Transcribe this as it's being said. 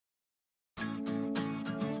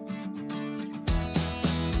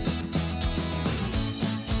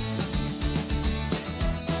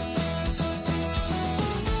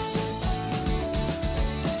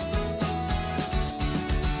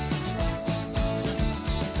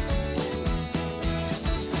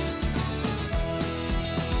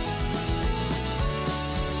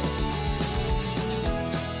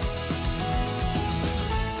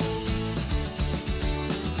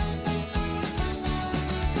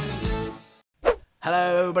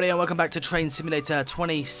Hello everybody and welcome back to Train Simulator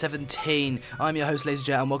 2017. I'm your host LaZeR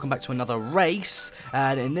JET and welcome back to another race.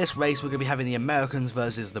 And in this race we're going to be having the Americans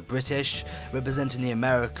versus the British. Representing the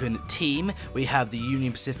American team we have the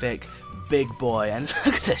Union Pacific Big Boy, and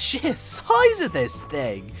look at the sheer size of this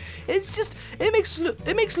thing. It's just, it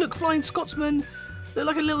makes look Flying Scotsman look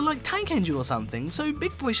like a little tank engine or something. So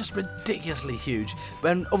Big Boy's just ridiculously huge.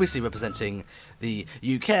 And obviously representing the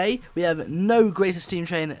UK, we have no greater steam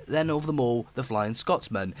train than of them all, the Flying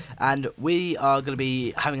Scotsman. And we are going to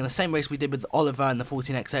be having the same race we did with Oliver and the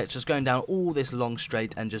 14XX, just going down all this long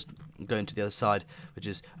straight and just going to the other side, which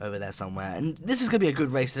is over there somewhere. And this is going to be a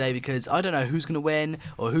good race today because I don't know who's going to win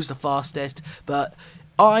or who's the fastest, but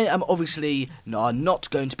I am obviously not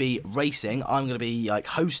going to be racing. I'm going to be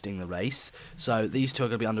hosting the race. So these two are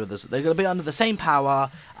going to be under the same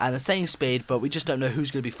power and the same speed, but we just don't know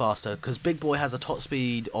who's going to be faster because Big Boy has a top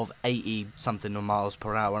speed of 80 something miles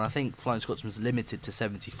per hour, and I think Flying Scotsman's limited to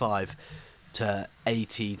 75 to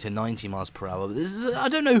 80 to 90 miles per hour. I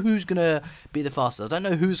don't know who's going to be the fastest. I don't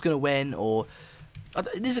know who's going to win or.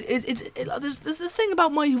 There's the thing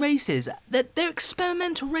about my races that they're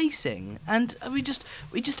experimental racing, and we just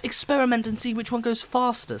experiment and see which one goes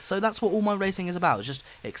faster. So that's what all my racing is about. It's just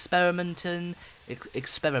experimenting.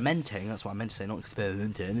 That's what I meant to say, not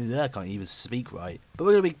experimenting. I can't even speak right. But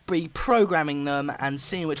we're going to be programming them and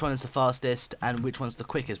seeing which one is the fastest and which one's the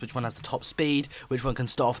quickest, which one has the top speed, which one can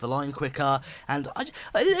start off the line quicker. And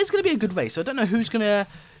it's going to be a good race. So I don't know who's going to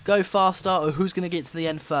go faster or who's going to get to the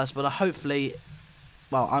end first, but hopefully.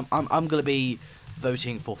 Well, I'm going to be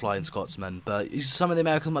voting for Flying Scotsman, but some of the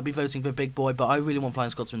Americans might be voting for Big Boy, but I really want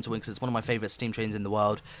Flying Scotsman to win because it's one of my favourite steam trains in the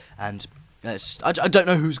world, and I don't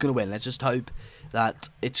know who's going to win. Let's just hope that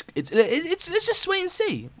let's just wait and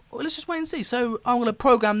see. Let's just wait and see. So I'm going to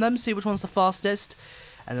program them, see which one's the fastest,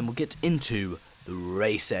 and then we'll get into the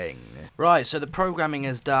racing. Right, so the programming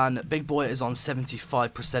is done. Big Boy is on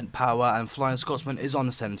 75% power and Flying Scotsman is on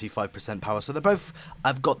 75% power. So they both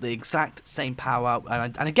have got the exact same power.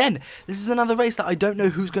 And again, this is another race that I don't know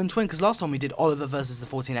who's going to win because last time we did Oliver versus the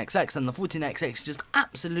 14XX and the 14XX just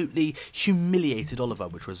absolutely humiliated Oliver,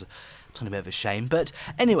 which was a tiny bit of a shame. But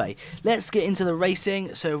anyway, let's get into the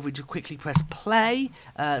racing. So if we just quickly press play,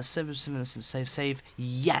 save,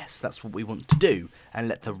 yes, that's what we want to do. And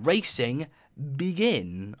let the racing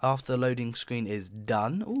begin after the loading screen is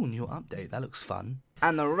done. Oh, new update, that looks fun.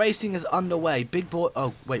 And the racing is underway. Big Boy,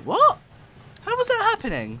 oh wait, what? How was that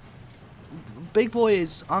happening? Big Boy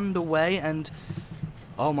is underway and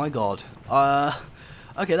oh my god.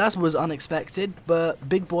 Okay, that was unexpected, but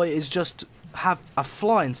Big Boy is just have a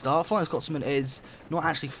flying start. Flying Scotsman is not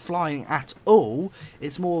actually flying at all.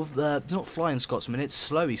 It's more of the, it's not Flying Scotsman, it's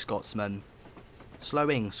Slowing Scotsman,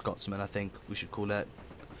 I think we should call it.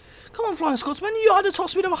 Come on, Flying Scotsman, you had a top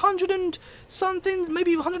speed of 100 and something,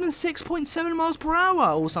 maybe 106.7 miles per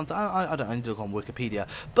hour or something. I don't know, I need to look on Wikipedia.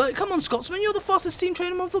 But come on, Scotsman, you're the fastest steam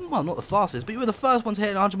train of them. Well, not the fastest, but you were the first one to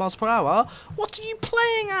hit 100 miles per hour. What are you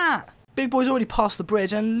playing at? Big Boy's already passed the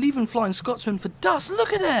bridge and leaving Flying Scotsman for dust.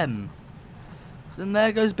 Look at him. And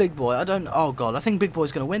there goes Big Boy. Oh god, I think Big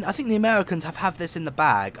Boy's going to win. I think the Americans have this in the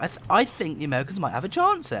bag. I think the Americans might have a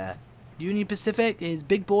chance there. Union Pacific,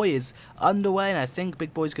 Big Boy is underway, and I think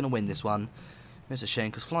Big Boy's going to win this one. It's a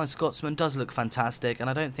shame, because Flying Scotsman does look fantastic, and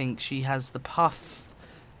I don't think she has the puff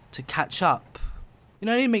to catch up. You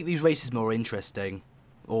know, I need to make these races more interesting.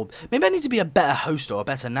 Or maybe I need to be a better host or a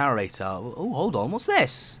better narrator. Oh, hold on, what's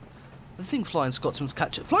this? I think Flying Scotsman's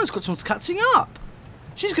catching up.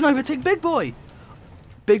 She's going to overtake Big Boy.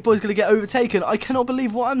 Big Boy's going to get overtaken. I cannot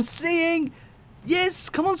believe what I'm seeing. Yes,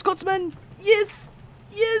 come on, Scotsman. Yes,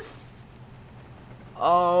 yes.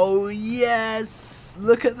 Oh, yes!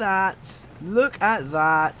 Look at that! Look at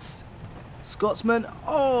that! Scotsman,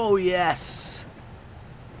 oh, yes!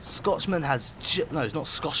 Scotsman has... No, it's not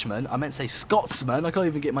Scotsman. I meant to say Scotsman. I can't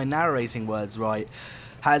even get my narrating words right.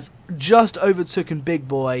 Has just overtaken Big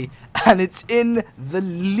Boy, and it's in the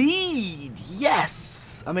lead!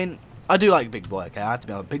 Yes! I mean, I do like Big Boy, okay? I have to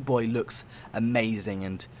be honest. Big Boy looks amazing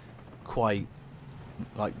and quite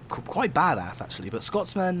badass, actually. But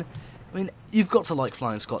Scotsman... I mean, you've got to like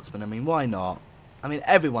Flying Scotsman. I mean, why not? I mean,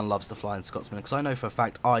 everyone loves the Flying Scotsman, because I know for a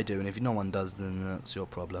fact I do, and if no one does, then that's your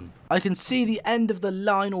problem. I can see the end of the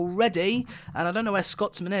line already, and I don't know where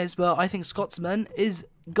Scotsman is, but I think Scotsman is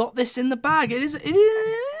got this in the bag.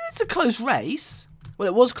 It's a close race. Well,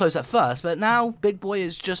 it was close at first, but now Big Boy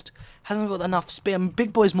hasn't got enough speed. I mean,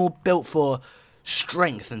 Big Boy's more built for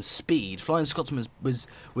strength and speed. Flying Scotsman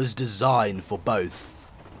was designed for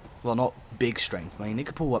both. Well, not big strength. I mean, it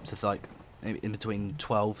could pull up to like in between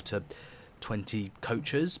 12 to 20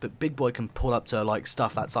 coaches, but Big Boy can pull up to like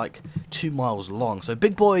stuff that's like 2 miles long. So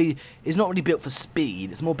Big Boy is not really built for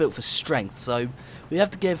speed, it's more built for strength. So we have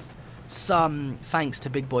to give some thanks to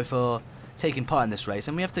Big Boy for taking part in this race,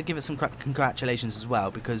 and we have to give it some congratulations as well,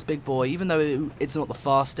 because Big Boy, even though it's not the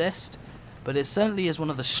fastest, but it certainly is one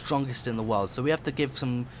of the strongest in the world. So we have to give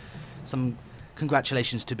some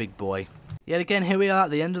congratulations to Big Boy. Yet again, here we are at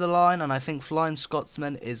the end of the line, and I think Flying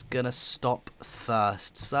Scotsman is gonna stop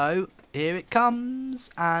first. So here it comes,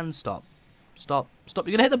 and stop. Stop. Stop.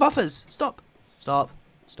 You're going to hit the buffers. Stop. Stop.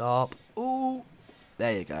 Stop. Ooh.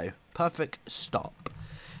 There you go. Perfect stop.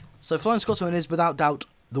 So Flying Scotsman is without doubt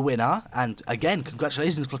the winner. And again,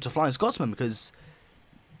 congratulations to Flying Scotsman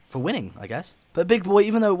for winning, I guess. But Big Boy,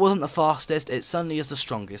 even though it wasn't the fastest, it certainly is the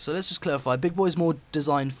strongest. So let's just clarify. Big Boy is more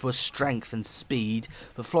designed for strength and speed,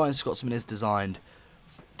 but Flying Scotsman is designed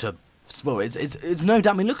to... Well, it's no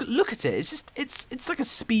doubt. I mean, look at it. It's like a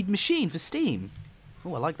speed machine for steam.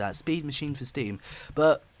 Oh, I like that, speed machine for steam.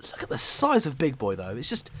 But look at the size of Big Boy, though.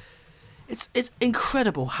 It's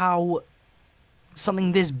incredible how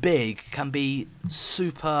something this big can be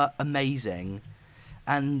super amazing,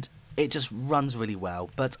 and it just runs really well.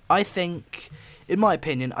 But I think, in my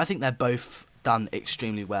opinion, I think they're both done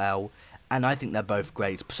extremely well, and I think they're both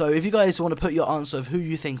great. So if you guys want to put your answer of who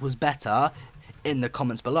you think was better in the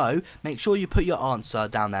comments below, make sure you put your answer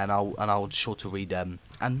down there, and I'll be sure to read them.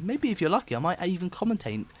 And maybe if you're lucky, I might even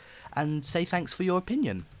commentate and say thanks for your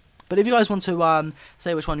opinion. But if you guys want to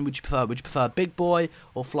say which one would you prefer Big Boy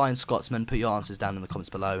or Flying Scotsman, put your answers down in the comments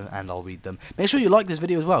below, and I'll read them. Make sure you like this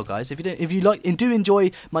video as well, guys. If you do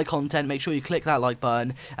enjoy my content, make sure you click that like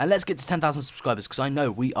button, and let's get to 10,000 subscribers, because I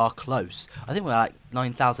know we are close. I think we're at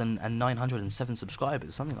 9,907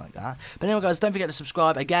 subscribers, something like that. But anyway, guys, don't forget to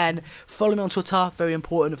subscribe. Again, follow me on Twitter, very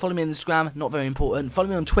important. Follow me on Instagram, not very important. Follow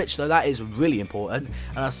me on Twitch, though, that is really important.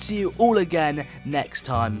 And I'll see you all again next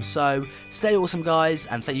time. So stay awesome, guys,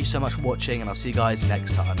 and thank you so much for watching, and I'll see you guys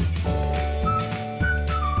next time.